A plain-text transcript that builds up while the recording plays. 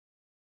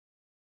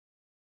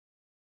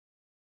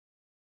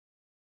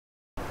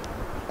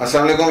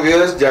अस्सलाम वालेकुम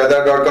viewers,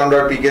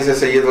 jaidad.com.pk से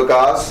सैयद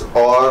वकास।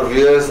 और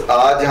व्यूअर्स,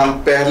 आज हम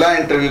पहला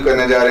इंटरव्यू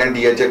करने जा रहे हैं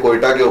DHA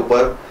क्वेटा के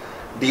ऊपर।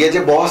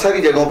 DHA बहुत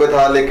सारी जगहों पे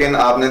था, लेकिन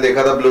आपने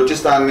देखा था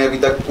बलूचिस्तान में अभी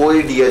तक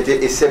कोई DHA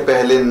इससे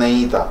पहले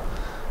नहीं था।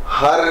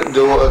 हर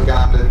जो क्या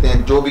नाम लेते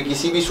हैं, जो भी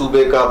किसी भी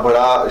सूबे का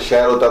बड़ा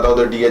शहर होता था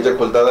उधर DHA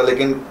खुलता था,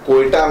 लेकिन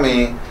क्वेटा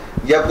में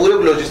या पूरे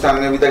बलूचिस्तान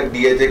में अभी तक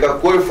DHA का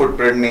कोई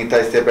फुटप्रिंट नहीं था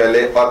इससे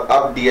पहले। और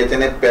अब DHA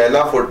ने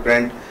पहला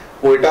फुटप्रिंट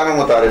क्वेटा में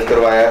मुतारिफ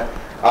करवाया है।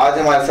 आज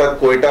हमारे साथ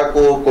क्वेटा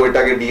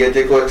के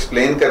DHA को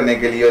एक्सप्लेन करने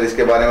के लिए और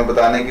इसके बारे में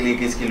बताने के लिए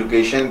कि इसकी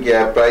लोकेशन क्या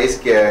है, प्राइस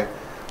क्या है,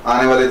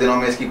 आने वाले दिनों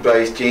में इसकी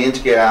प्राइस चेंज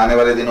क्या है, आने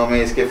वाले दिनों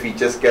में इसके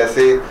फीचर्स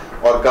कैसे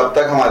और कब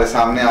तक हमारे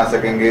सामने आ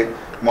सकेंगे,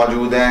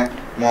 मौजूद हैं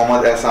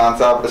मोहम्मद एहसान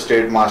साहब,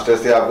 स्टेट मास्टर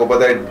से। आपको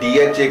पता है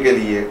DHA के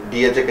लिए,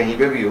 DHA कहीं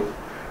पे भी हो,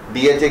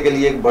 DHA के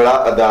लिए एक बड़ा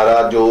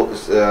अदारा जो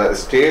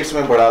स्टेट्स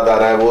में बड़ा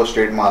अदारा है वो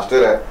स्टेट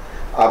मास्टर है।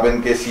 आप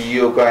इनके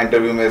CEO का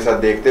इंटरव्यू मेरे साथ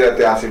देखते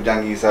रहते हैं, आसिफ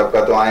जहांगीर साहब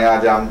का। तो आए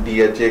आज हम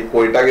DHA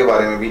क्वेटा के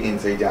बारे में भी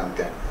इनसे ही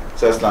जानते हैं।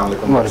 सर अस्सलाम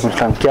वालेकुम। वालेकुम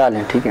सलाम, क्या हाल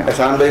है? ठीक है।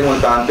 एहसान भाई,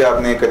 मुल्तान पे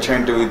आपने एक अच्छा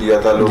इंटरव्यू दिया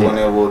था, लोगों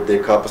ने वो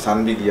देखा,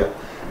 पसंद भी किया।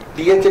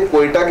 DHA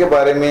क्वेटा के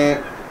बारे में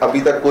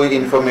अभी तक कोई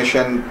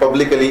इन्फॉर्मेशन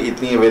पब्लिकली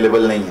इतनी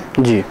अवेलेबल नहीं है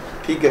जी,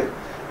 ठीक है।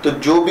 तो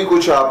जो भी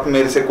कुछ आप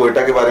मेरे से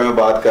क्वेटा के बारे में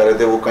बात कर रहे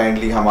थे वो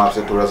काइंडली हम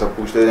आपसे थोड़ा सा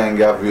पूछते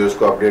जाएंगे, आप व्यूअर्स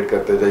को अपडेट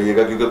करते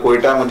जाइएगा, क्योंकि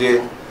क्वेटा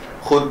मुझे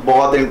खुद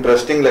बहुत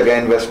इंटरेस्टिंग लगा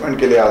इन्वेस्टमेंट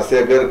के लिहाज से।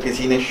 अगर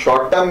किसी ने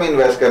शॉर्ट टर्म में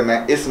इन्वेस्ट करना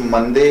है इस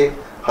मंदे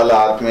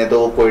हालात में तो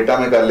वो क्वेटा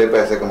में कर ले,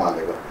 पैसे कमा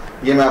लेगा।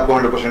 ये मैं आपको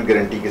 100%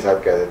 गारंटी के साथ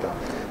कह देता हूँ।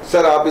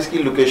 सर, आप इसकी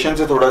लोकेशन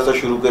से थोड़ा सा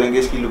शुरू करेंगे,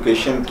 इसकी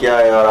लोकेशन क्या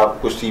है, और आप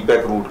कुछ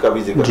CPEC रूट का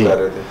भी जिक्र कर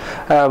रहे थे।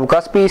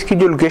 विकास भाई, इसकी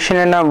जो लोकेशन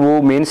है ना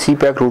वो मेन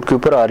CPEC रूट के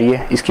ऊपर आ रही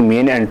है। इसकी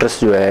मेन एंट्रेंस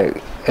जो है,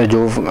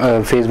 जो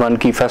फेज़ 1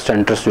 की फर्स्ट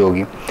एंट्रेंस जो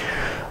होगी,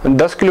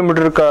 10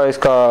 किलोमीटर का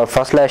इसका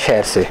फासला है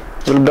शहर से।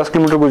 मतलब 10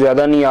 किलोमीटर को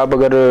ज़्यादा नहीं, आप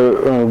अगर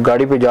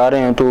गाड़ी पे जा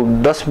रहे हैं तो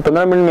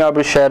 10-15 मिनट में आप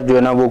इस शहर जो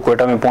है ना वो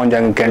क्वेटा में पहुंच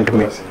जाएंगे, कैंट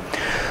में।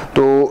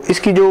 तो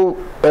इसकी जो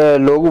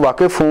लोग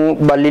वाकिफ़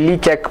हों, बालीली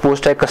चेक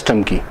पोस्ट है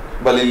कस्टम की,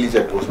 बालीली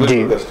चेक पोस्ट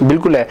जी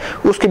बिल्कुल है,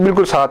 उसके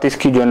बिल्कुल साथ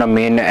इसकी जो है ना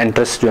मेन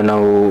एंट्रेंस जो है ना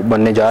वो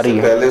बनने जा रही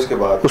है। पहले उसके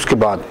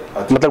बाद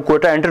अच्छा। मतलब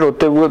क्वेटा एंटर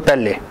होते हुए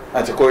पहले,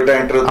 अच्छा, क्वेटा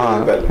एंटर होते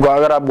हुए पहले।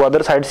 अगर आप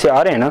ग्वादर साइड से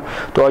आ रहे हैं ना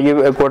तो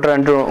ये क्वेटा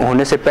एंटर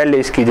होने से पहले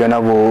इसकी जो है ना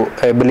वो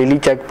बालीली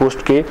चेक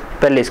पोस्ट के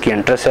पहले इसकी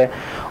एंट्रेंस है।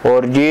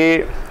 और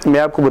ये मैं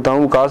आपको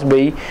बताऊं विकास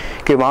भाई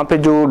कि वहाँ पे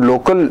जो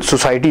लोकल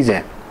सोसाइटीज़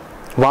हैं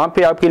वहाँ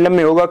पे आपके इल्म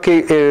में होगा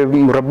कि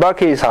मुरब्बा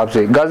के हिसाब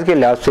से, गज के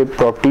लिहाज से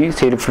प्रॉपर्टी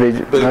सेल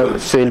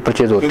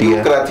परचेज होती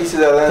है कराची से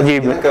ज़्यादा जी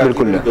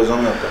बिल्कुल।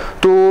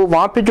 तो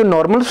वहाँ पे जो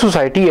नॉर्मल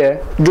सोसाइटी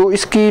है, जो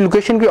इसकी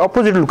लोकेशन के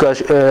अपोजिट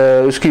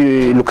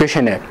इसकी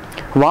लोकेशन है,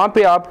 वहाँ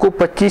पे आपको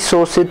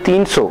 2500 से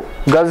 300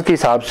 गज के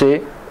हिसाब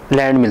से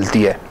लैंड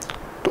मिलती है।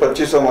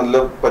 2500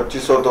 मतलब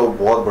 2500 तो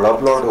बहुत बड़ा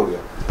प्लॉट हो गया।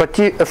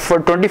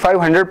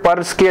 2500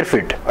 पर स्क्वायर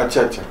फीट।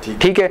 अच्छा,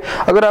 ठीक है।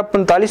 अगर आप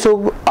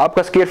 4500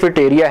 आपका स्क्वायर फीट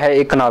एरिया है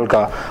एक कनाल का,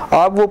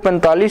 आप वो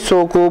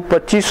 4500 को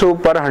 2500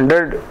 पर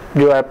 100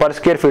 जो है पर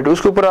स्क्वायर फीट,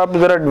 उसके ऊपर आप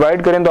जरा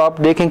डिवाइड करें तो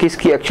आप देखें कि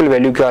इसकी एक्चुअल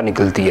वैल्यू क्या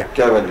निकलती है।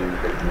 क्या वैल्यू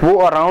निकलती है? वो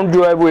अराउंड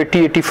जो है वो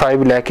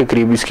 80-85 लाख के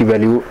करीब इसकी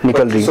वैल्यू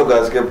निकल रही है।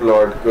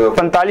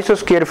 4500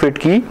 स्क्वायर फीट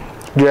की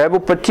जो है वो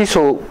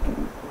 2500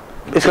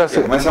 इसका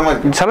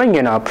समझ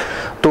गए ना आप।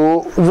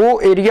 तो वो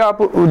एरिया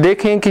आप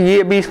देखें कि ये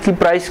अभी इसकी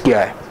प्राइस क्या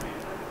है,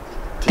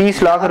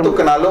 30 लाख रुपए। तो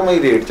कनालों में ही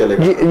रेट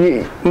चलेगा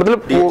जी,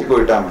 मतलब वो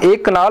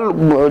एक कनाल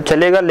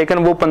चलेगा, लेकिन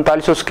वो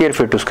 4500 स्क्वायर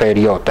फीट उसका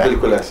एरिया होता है,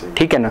 बिल्कुल ऐसे,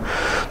 ठीक है ना।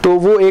 तो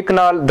वो एक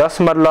कनाल 10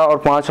 मरला और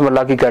 5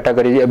 मरला की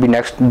कैटेगरी अभी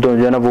नेक्स्ट जो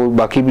है ना वो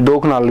बाकी भी 2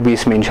 कनाल भी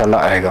इसमें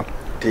इंशाल्लाह आएगा,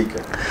 ठीक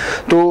है।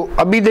 तो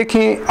अभी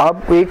देखें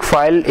आप एक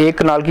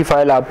कनाल की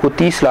फाइल आपको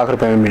 30 लाख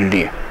रुपए में मिल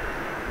रही है।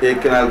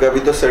 एक कनाल का भी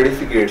तो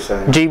सर्टिफिकेट्स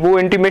है जी, वो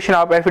इंटीमेशन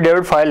आप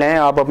एफिडेविट फाइल हैं,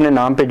 आप अपने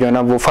नाम पे जो है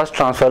ना वो फर्स्ट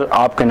ट्रांसफर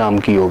आपके नाम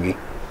की होगी,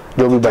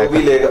 जो भी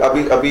लेगा।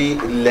 अभी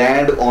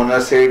लैंड ओनर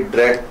से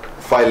डायरेक्ट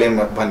फाइलें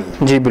बनी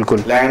है जी बिल्कुल।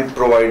 लैंड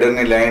प्रोवाइडर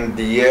ने लैंड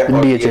दी है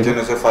और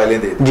DHA से फाइलें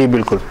दे दी जी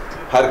बिल्कुल।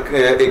 हर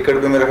एकड़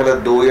पे मेरा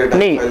ख्याल 2 या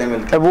 2.5 फाइलें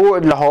मिलती है। वो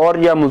लाहौर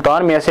या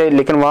मुल्तान में ऐसे,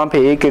 लेकिन वहाँ पे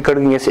 1 एकड़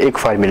में से एक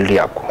फाइल मिल रही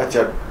है आपको।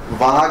 अच्छा,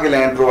 वहाँ के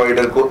लैंड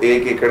प्रोवाइडर को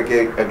 1 एकड़ के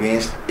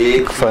अगेंस्ट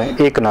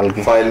एक कनाल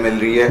की फाइल मिल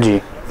रही है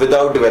जी,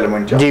 विदाउट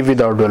डेवलपमेंट चार्ज। जी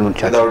विदाउट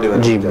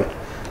डेवलपमेंट जी।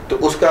 तो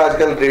उसका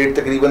आजकल रेट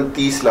तकरीबन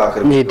 30 लाख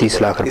रुपए। जी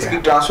 30 लाख रुपए। इसकी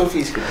ट्रांसफर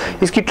फीस कितनी है?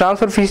 इसकी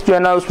ट्रांसफर फीस जो है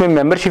ना उसमें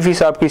मेंबरशिप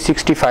फीस आपकी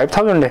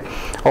 65,000 है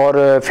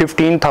और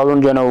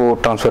 15,000 जो है ना वो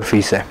ट्रांसफर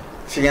फीस है।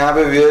 यहाँ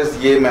पे व्यूअर्स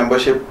ये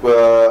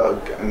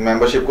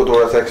मेंबरशिप को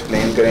थोड़ा सा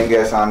एक्सप्लेन करेंगे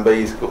एहसान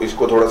भाई,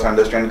 इसको थोड़ा सा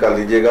अंडरस्टैंड कर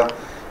लीजिएगा,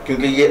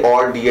 क्योंकि ये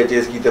और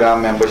DHAs की तरह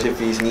मेंबरशिप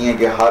फीस नहीं है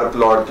कि हर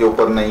प्लॉट के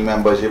ऊपर नई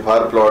मेंबरशिप, हर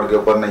प्लॉट के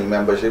ऊपर नई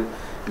मेंबरशिप।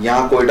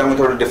 यहाँ कोयटा में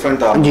थोड़ा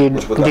डिफरेंट था। जी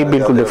जी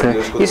बिल्कुल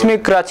डिफरेंट। इसमें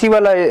कराची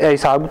वाला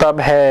हिसाब किताब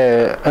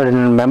है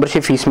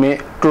मेंबरशिप फीस में।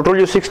 टोटल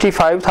जो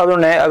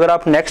 65,000 है, अगर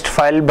आप नेक्स्ट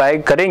फाइल बाय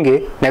करेंगे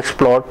नेक्स्ट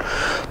प्लॉट,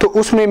 तो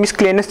उसमें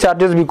मिसक्लेनियस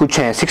चार्जेस भी कुछ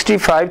हैं।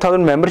 65,000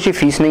 मेंबरशिप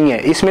फीस नहीं है,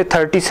 इसमें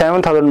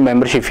 37,000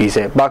 मेंबरशिप फीस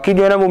है। बाकी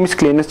जो है ना वो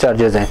मिसक्लेनियस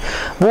चार्जेस हैं,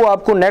 वो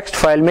आपको नेक्स्ट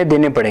फाइल में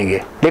देने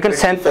पड़ेंगे। लेकिन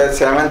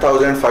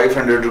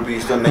 7,500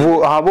 रुपीज तो नहीं,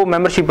 वो हाँ वो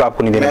मेंबरशिप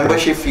आपको नहीं देना।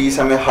 मेंबरशिप फीस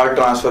हमें हर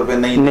ट्रांसफर पे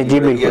नहीं जी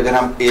बिल्कुल। अगर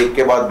हम एक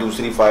के बाद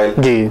दूसरी फाइल,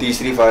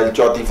 तीसरी फाइल,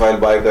 चौथी फाइल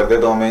बाय करते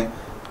तो हमें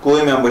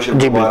कोई मेंबरशिप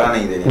दोबारा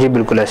नहीं देनी। जी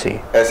बिल्कुल ऐसे ही,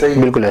 ऐसा ही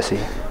बिल्कुल ऐसे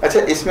ही। अच्छा,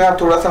 इसमें आप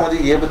थोड़ा सा मुझे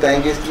ये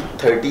बताएंगे,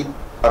 इसकी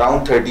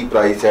अराउंड 30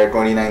 प्राइस है,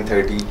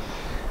 29-30।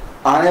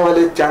 आने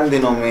वाले चंद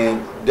दिनों में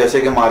जैसे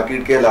कि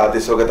मार्केट के हालात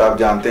इस वक्त आप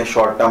जानते हैं,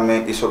 शॉर्ट टर्म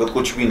में इस वक्त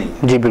कुछ भी नहीं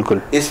है। जी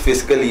बिल्कुल। इस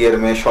फिस्कल ईयर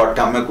में शॉर्ट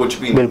टर्म में कुछ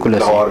भी नहीं,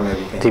 लाहौर में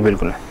भी। जी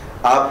बिल्कुल।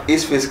 आप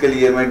इस फिस्कल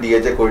ईयर में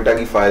DHA क्वेटा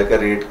की फाइल का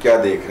रेट क्या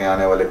देख रहे हैं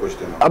आने वाले कुछ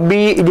दिनों?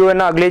 अभी जो है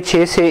ना अगले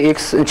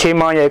 6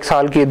 माह या 1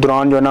 साल के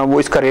दौरान जो है ना वो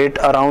इसका रेट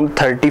अराउंड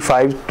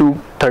 35 to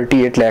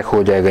 38 लाख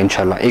हो जाएगा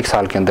इंशाल्लाह 1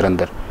 साल के अंदर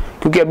अंदर।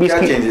 क्योंकि अभी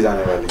इसकी चेंजेस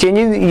आने वाली?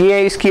 चेंजेस ये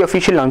है, इसकी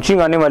ऑफिशियल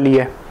लॉन्चिंग आने वाली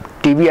है,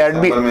 टीवी ऐड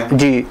भी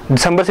जी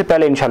दिसंबर से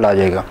पहले इंशाल्लाह आ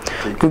जाएगा।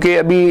 क्योंकि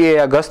अभी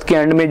अगस्त के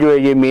एंड में जो है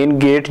ये मेन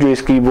गेट जो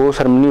इसकी वो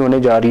सेरेमनी होने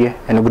जा रही है,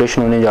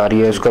 इनॉग्रेशन होने जा रही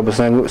है, उसका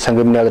संग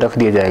बुनियाद रख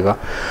दिया जाएगा।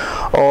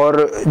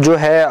 और जो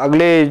है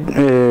अगले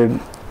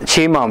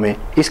 6 माह में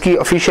इसकी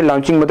ऑफिशियल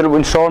लॉन्चिंग मतलब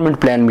इंस्टॉलमेंट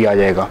प्लान भी आ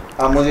जाएगा।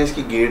 आप मुझे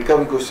इसकी गेट का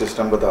भी कुछ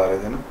सिस्टम बता रहे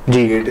थे ना?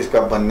 जी, गेट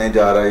इसका बनने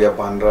जा रहा है या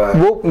बन रहा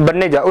है? वो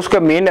बनने जा, उसका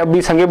मेन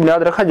अभी संग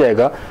बुनियाद रखा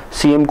जाएगा।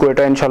 CM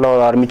क्वेटा इंशाल्लाह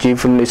और आर्मी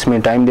चीफ इसमें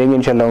टाइम देंगे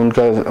इंशाल्लाह,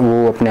 उनका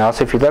वो अपने हाथ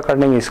से फिदा कर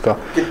देंगे इसका।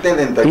 कितने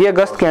दिन तक? ये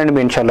अगस्त के एंड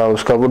में इंशाल्लाह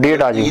उसका वो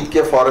डेट आ जाएगी। ईद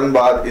के फौरन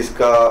बाद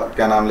इसका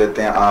क्या नाम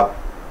लेते हैं आप,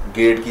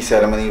 गेट की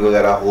सेरेमनी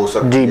वगैरह हो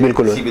सकती है? जी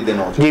बिल्कुल, किसी भी दिन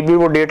हो जी भी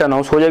वो डेट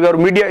अनाउंस हो जाएगा। और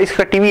मीडिया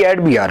इसका टीवी ऐड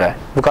भी आ रहा है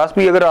विकास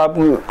भी। अगर आप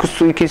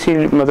किसी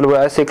मतलब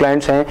ऐसे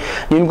क्लाइंट्स हैं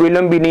जिनको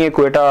इल्म भी नहीं है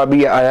क्वेटा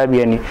अभी आया भी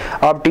है नहीं,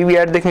 आप टीवी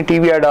ऐड देखें,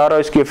 टीवी ऐड आ रहा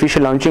है, इसकी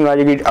ऑफिशियल लॉन्चिंग आ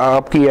जाएगी,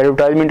 आपकी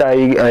एडवर्टाइजमेंट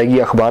आएगी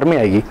अखबार में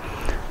आएगी।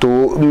 तो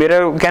मेरा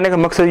कहने का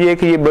मकसद ये है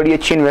कि ये बड़ी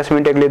अच्छी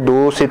इन्वेस्टमेंट है अगले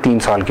 2 से 3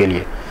 साल के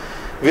लिए।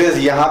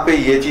 यहाँ पे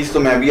ये चीज़ तो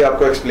मैं भी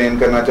आपको एक्सप्लेन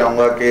करना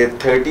चाहूँगा कि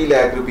 30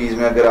 लाख रुपीज़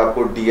में अगर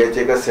आपको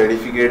DHA का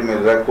सर्टिफिकेट मिल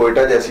रहा है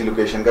क्वेटा जैसी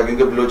लोकेशन का,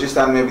 क्योंकि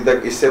बलूचिस्तान में अभी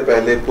तक इससे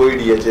पहले कोई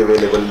DHA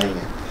अवेलेबल नहीं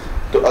है,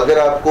 तो अगर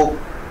आपको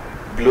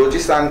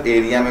बलूचिस्तान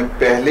एरिया में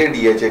पहले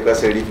DHA का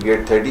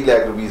सर्टिफिकेट 30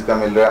 लाख रुपीज़ का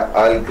मिल रहा है,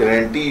 आई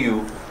गारंटी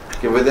यू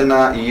कि विद इन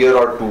अ ईयर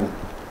और 2,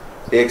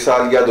 1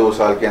 साल या 2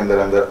 साल के अंदर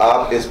अंदर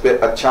आप इस पे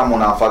अच्छा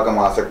मुनाफा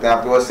कमा सकते हैं।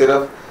 आपके पास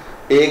सिर्फ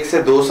 1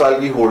 से 2 साल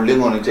की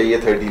होल्डिंग होनी चाहिए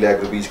 30 लाख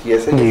रुपीस की।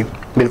 ऐसे जी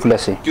बिल्कुल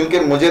ऐसे, क्योंकि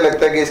मुझे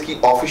लगता है कि इसकी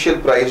ऑफिशियल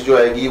प्राइस जो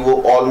आएगी वो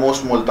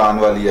ऑलमोस्ट मुल्तान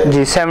वाली है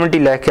जी, 70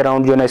 लाख के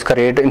अराउंड जो है ना इसका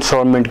रेट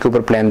इंस्टॉलमेंट के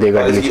ऊपर प्लान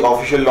देगा। इसकी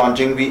ऑफिशियल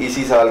लॉन्चिंग भी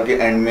इसी साल के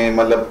एंड में,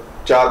 मतलब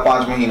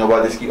 4-5 महीनों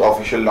बाद इसकी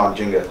ऑफिशियल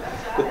लॉन्चिंग है।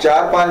 तो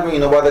 4-5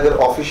 महीनों बाद अगर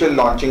ऑफिशियल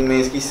लॉन्चिंग में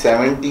इसकी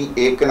 70,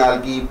 1 कनाल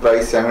की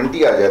प्राइस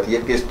 70 आ जाती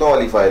है किस्तों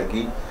वाली फाइल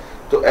की,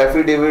 तो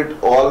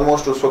एफिडेविट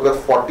ऑलमोस्ट उस वक्त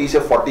 40 से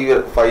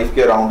 45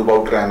 के राउंड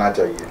अबाउट रहना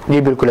चाहिए। जी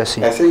बिल्कुल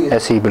ऐसे ही,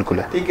 ऐसे ही बिल्कुल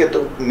है। ठीक है,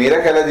 तो मेरा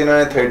ख्याल है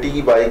जिन्होंने 30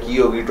 की बाई की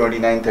होगी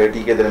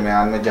 29-30 के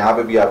दरमियान में, जहाँ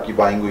पे भी आपकी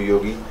बाइंग हुई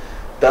होगी,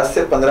 10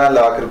 से 15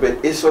 लाख रुपए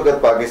इस वक्त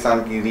पाकिस्तान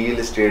की रियल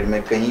एस्टेट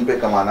में कहीं पे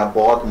कमाना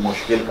बहुत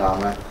मुश्किल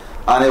काम है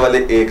आने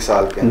वाले 1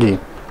 साल के अंदर,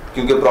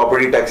 क्योंकि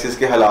प्रॉपर्टी टैक्सेस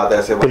के हालात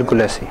ऐसे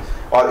बिल्कुल ऐसे,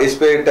 और इस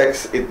पे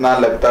टैक्स इतना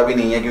लगता भी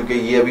नहीं है क्योंकि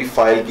ये अभी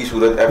फाइल की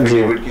सूरत,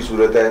 एफिडेविट की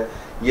सूरत है।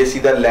 ये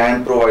सीधा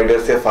लैंड प्रोवाइडर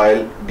से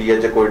फाइल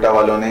DHA क्वेटा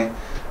वालों ने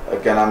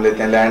क्या नाम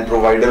लेते हैं, लैंड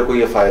प्रोवाइडर को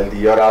ये फाइल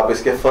दी और आप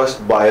इसके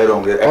फर्स्ट बायर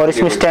होंगे। और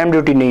इसमें स्टैम्प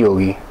ड्यूटी नहीं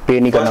होगी, पे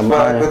नहीं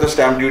करना, तो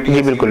स्टैम्प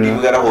ड्यूटी बिल्कुल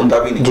वगैरह होता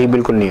भी नहीं। जी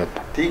बिल्कुल नहीं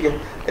होता। ठीक है,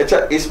 अच्छा,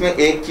 इसमें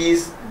एक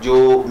चीज जो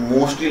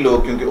मोस्टली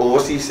लोग क्योंकि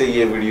ओवरसीज से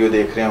ये वीडियो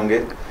देख रहे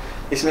होंगे,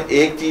 इसमें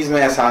एक चीज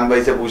मैं एहसान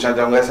भाई से पूछना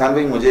चाहूंगा। एहसान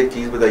भाई मुझे एक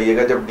चीज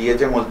बताइएगा, जब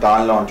DHA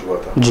मुल्तान लॉन्च हुआ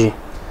था जी,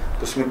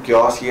 तो उसमें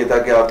क्योस ये था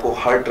कि आपको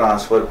हर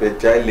ट्रांसफर पे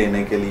चाहे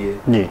लेने के लिए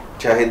जी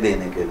चाहे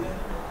देने के लिए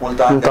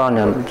मुल्तान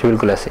जाना,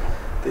 बिल्कुल ऐसे।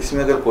 तो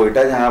इसमें अगर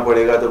कोयटा जाना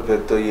पड़ेगा तो फिर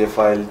तो ये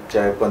फाइल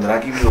चाहे 15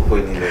 की भी हो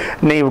कोई नहीं लेगा।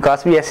 नहीं,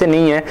 विकास भी ऐसे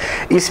नहीं है।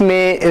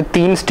 इसमें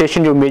 3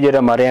 स्टेशन जो मेजर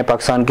हमारे हैं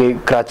पाकिस्तान के,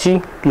 कराची,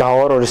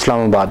 लाहौर और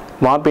इस्लामाबाद,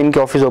 वहाँ पे इनके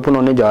ऑफिस ओपन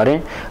होने जा रहे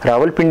हैं।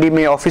 रावलपिंडी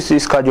में ऑफिस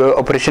इसका जो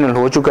ऑपरेशनल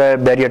हो चुका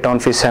है बैरिया टाउन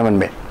फेज 7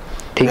 में।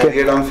 ठीक है,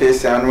 बैरिया टाउन फेज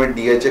 7 में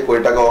DHA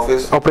क्वेटा का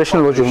ऑफिस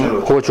ऑपरेशनल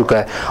हो चुका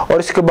है। और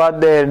इसके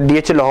बाद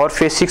DHA Lahore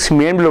phase 6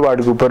 main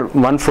boulevard के ऊपर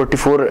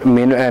 144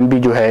 मेन MB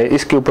जो है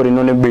इसके ऊपर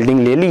इन्होंने बिल्डिंग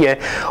ले ली है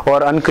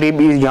और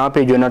अनकरीब यहाँ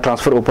पे जो है ना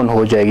ट्रांसफर ओपन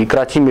हो जाएगी।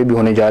 कराची में भी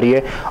होने जा रही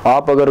है।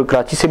 आप अगर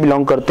कराची से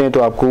बिलोंग करते हैं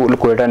तो आपको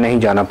कोयटा नहीं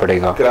जाना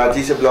पड़ेगा।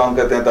 कराची से बिलोंग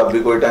करते हैं तब भी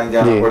कोयटा नहीं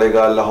जाना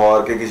पड़ेगा।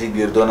 लाहौर के किसी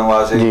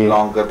गिरदोनवाज से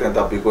बिलोंग करते हैं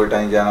तब भी कोयटा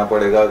नहीं जाना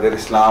पड़ेगा। अगर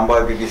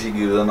इस्लामाबाद के किसी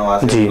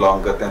गिरदोनवाज से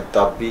बिलोंग करते हैं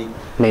तब भी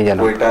नहीं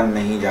जाना, कोयटा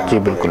नहीं जाना। जी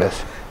बिल्कुल।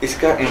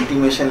 इसका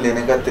इंटीमेशन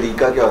लेने का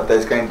तरीका क्या होता है?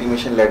 इसका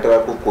इंटीमेशन लेटर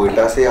आपको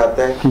क्वेटा से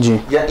आता है जी,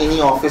 या इन्हीं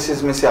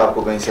ऑफिस में से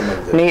आपको कहीं से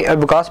मिलता है? नहीं,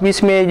 विकास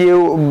बीस में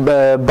जो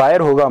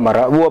बायर होगा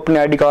हमारा, वो अपने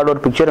आईडी कार्ड और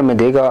पिक्चर हमें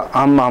देगा।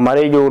 हम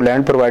हमारे जो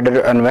लैंड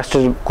प्रोवाइडर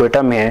इन्वेस्टर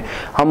क्वेटा में है,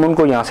 हम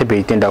उनको यहाँ से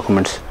भेजते हैं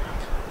डॉक्यूमेंट्स।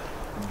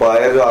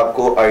 बायर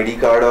आपको आईडी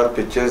कार्ड और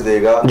पिक्चर्स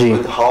देगा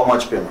with how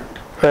much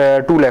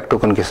payment? 2 lakh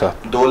token के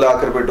साथ। 2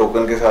 लाख रुपए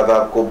टोकन के साथ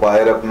आपको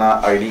बायर अपना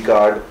आईडी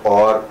कार्ड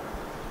और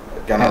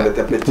क्या नाम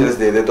लेते हैं पिक्चर्स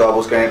दे दे, तो आप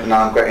उसका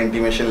नाम का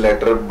इंटीमेशन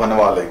लेटर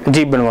बनवा लेंगे?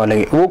 जी, बनवा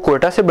लेंगे। वो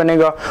क्वेटा से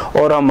बनेगा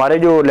और हमारे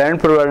जो लैंड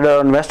प्रोवाइडर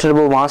इन्वेस्टर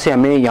वो वहाँ से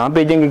हमें यहाँ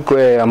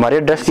भेजेंगे, हमारे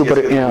एड्रेस के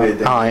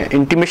ऊपर हाँ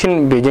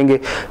इंटीमेशन भेजेंगे।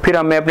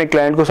 फिर मैं अपने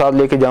क्लाइंट को साथ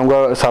लेके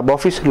जाऊँगा, सब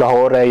ऑफिस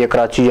लाहौर है या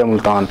कराची या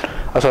मुल्तान,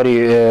 सॉरी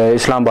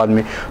इस्लामाबाद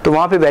में, तो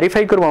वहाँ पे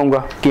वेरीफाई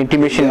करवाऊंगा कि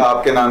इंटीमेशन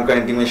आपके नाम का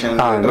इंटीमेशन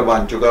लेटर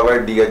बन चुका हुआ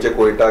है। DHA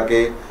क्वेटा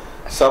के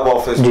सब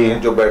ऑफिस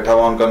में जो बैठा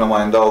हुआ उनका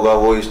नुमाइंदा होगा,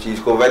 वो इस चीज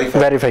को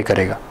वेरीफाई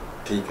करेगा।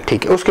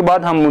 ठीक है, उसके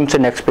बाद हम उनसे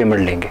नेक्स्ट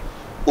पेमेंट लेंगे।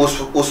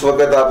 उस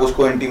वक्त आप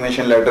उसको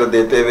इंटीमेशन लेटर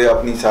देते हुए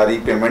अपनी सारी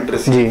पेमेंट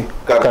रिसीव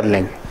कर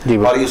लेंगे जी,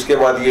 और उसके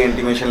बाद ये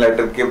इंटीमेशन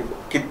लेटर के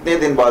कितने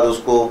दिन बाद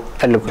उसको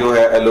जो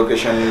है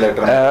एलोकेशन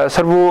लेटर?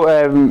 सर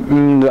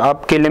वो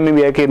आपके लिए में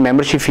भी है कि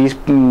मेंबरशिप फीस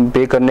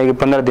पे करने के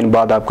 15 दिन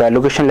बाद आपका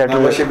एलोकेशन लेटर,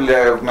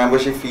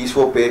 मेंबरशिप फीस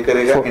वो पे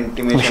करेगा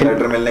इंटीमेशन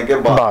लेटर मिलने के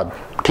बाद।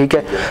 ठीक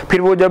है,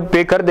 फिर वो जब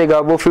पे कर देगा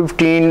वो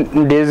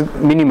 15 डेज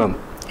मिनिमम,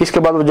 इसके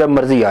बाद वो जब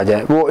मर्जी आ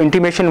जाए वो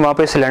इंटीमेशन वहाँ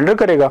पे सिलेंडर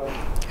करेगा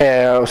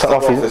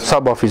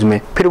सब ऑफिस में,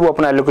 फिर वो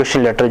अपना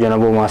एलोकेशन लेटर जो है ना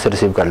वो वहाँ से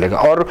रिसीव कर लेगा।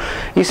 और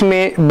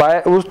इसमें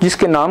उस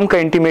जिसके नाम का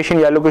इंटीमेशन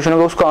या एलोकेशन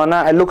होगा उसका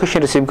आना एलोकेशन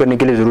रिसीव करने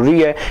के लिए ज़रूरी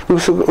है,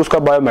 क्योंकि उसका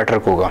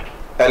बायोमेट्रिक होगा।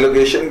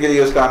 एलोकेशन के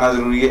लिए उसका आना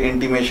जरूरी है,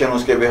 इंटीमेशन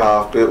उसके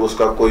बिहाफ पे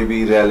उसका कोई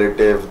भी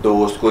रिलेटिव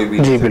दोस्त कोई भी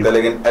जी बिल्कुल,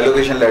 लेकिन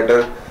एलोकेशन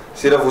लेटर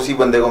सिर्फ उसी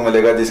बंदे को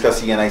मिलेगा जिसका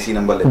CNIC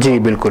नंबर जी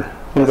बिल्कुल,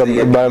 उनका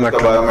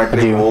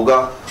बायोमेट्रिक होगा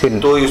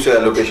तो उसे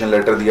एलोकेशन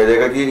लेटर दिया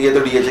जाएगा। कि ये तो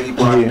DHA की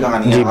पुरानी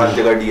कहानी है, हर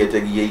जगह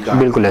DHA की यही कहानी,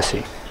 बिल्कुल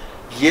ऐसे।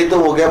 ये तो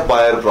हो गया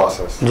बायर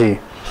प्रोसेस जी।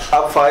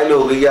 अब फाइल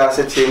हो गई आज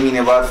से 6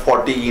 महीने बाद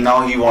 40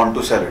 now he want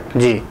to cell it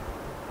जी।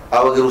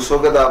 अब अगर उस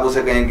वक्त आप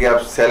उसे कहें कि आप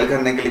सेल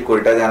करने के लिए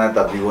क्वेटा जाना है,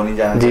 तब भी वो नहीं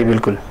जाना जी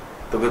बिल्कुल,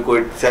 तो फिर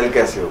कोई सेल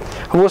कैसे हो?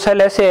 वो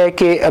सेल ऐसे है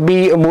कि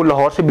अभी वो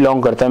लाहौर से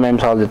बिलोंग करता है, मैं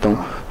मिसाल देता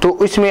हूँ, तो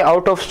इसमें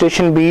आउट ऑफ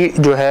स्टेशन भी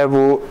जो है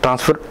वो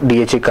ट्रांसफर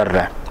DHA कर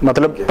रहा है,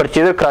 मतलब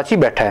परचेजर कराची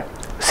बैठा है,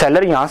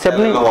 सेलर यहाँ से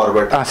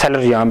अपनी सेलर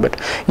यहाँ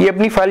बैठा, ये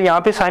अपनी फाइल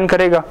यहाँ पे साइन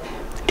करेगा,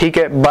 ठीक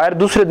है, बायर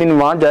दूसरे दिन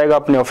वहाँ जाएगा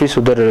अपने ऑफिस,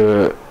 उधर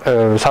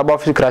सब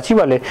ऑफिस कराची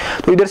वाले,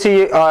 तो इधर से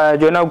ये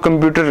जो है ना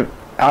कंप्यूटर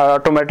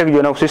ऑटोमेटिक जो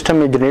है ना सिस्टम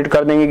में जनरेट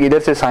कर देंगे कि इधर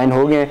से साइन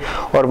हो गए,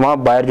 और वहाँ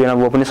बायर जो है ना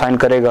वो अपने साइन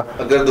करेगा।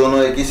 अगर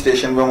दोनों एक ही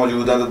स्टेशन पे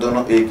मौजूद हैं तो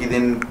दोनों एक ही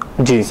दिन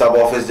जी सब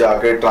ऑफिस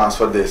जाके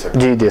ट्रांसफर दे सकते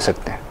हैं? जी दे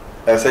सकते हैं,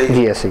 ऐसा ही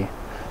जी ऐसे ही।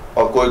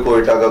 और कोई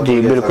कोयटा का जी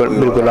बिल्कुल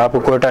बिल्कुल, आपको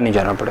कोयटा नहीं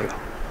जाना पड़ेगा।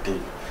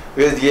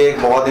 ठीक, ये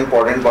एक बहुत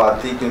इंपॉर्टेंट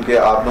बात थी, क्योंकि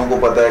आप लोगों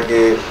को पता है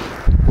कि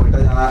कोयटा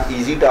जाना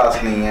इजी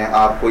टास्क नहीं है,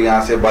 आपको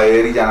यहाँ से बाय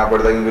एयर ही जाना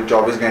पड़ता है, क्योंकि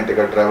 24 घंटे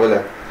का ट्रैवल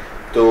है।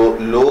 तो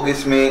लोग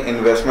इसमें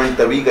इन्वेस्टमेंट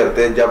तभी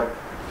करते हैं जब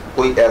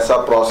कोई ऐसा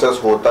प्रोसेस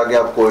होता कि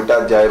आप कोयटा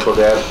जाए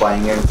बगैर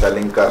बाइंग एंड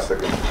सेलिंग कर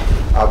सकें।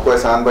 आपको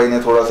एहसान भाई ने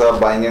थोड़ा सा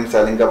बाइंग एंड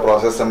सेलिंग का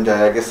प्रोसेस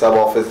समझाया कि सब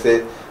ऑफिस से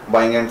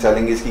बाइंग एंड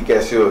सेलिंग इसकी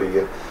कैसे हो रही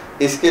है।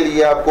 इसके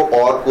लिए आपको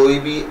और कोई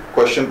भी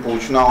क्वेश्चन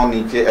पूछना हो,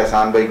 नीचे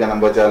एहसान भाई का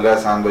नंबर चल रहा है,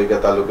 एहसान भाई का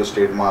ताल्लुक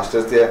स्टेट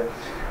मास्टर से है।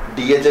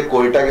 DHA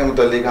कोयटा के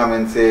मुतालिक हम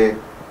इनसे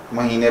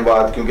महीने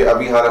बाद, क्योंकि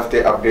अभी हर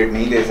हफ्ते अपडेट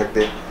नहीं ले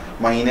सकते,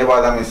 महीने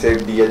बाद हम इससे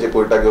DHA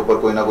कोयटा के ऊपर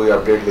कोई ना कोई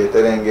अपडेट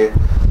लेते रहेंगे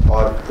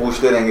और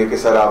पूछते रहेंगे कि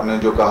सर आपने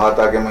जो कहा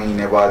था कि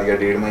महीने बाद या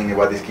 1.5 महीने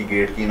बाद इसकी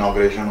गेट की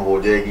इनॉग्रेशन हो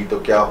जाएगी, तो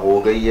क्या हो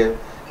गई है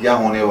या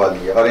होने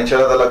वाली है। और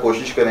इंशाल्लाह ताला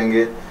कोशिश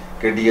करेंगे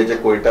कि DHA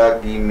कोयटा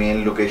की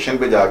मेन लोकेशन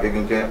पे जाके,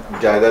 क्योंकि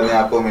जायदाद ने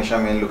आपको हमेशा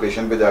मेन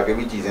लोकेशन पे जाके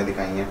भी चीज़ें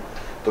दिखाई हैं,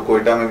 तो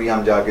कोयटा में भी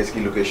हम जाके इसकी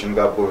लोकेशन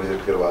का आपको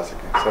विजिट करवा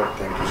सकें। Sir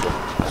thank you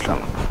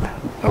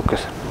sir. Okay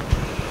sir.